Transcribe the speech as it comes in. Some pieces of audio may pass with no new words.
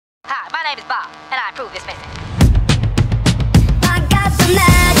Hi, my name is Bob, and I approve this message. I got the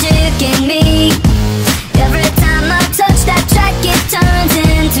magic in me. Every time I touch that track, it turns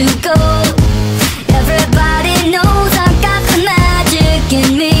into gold.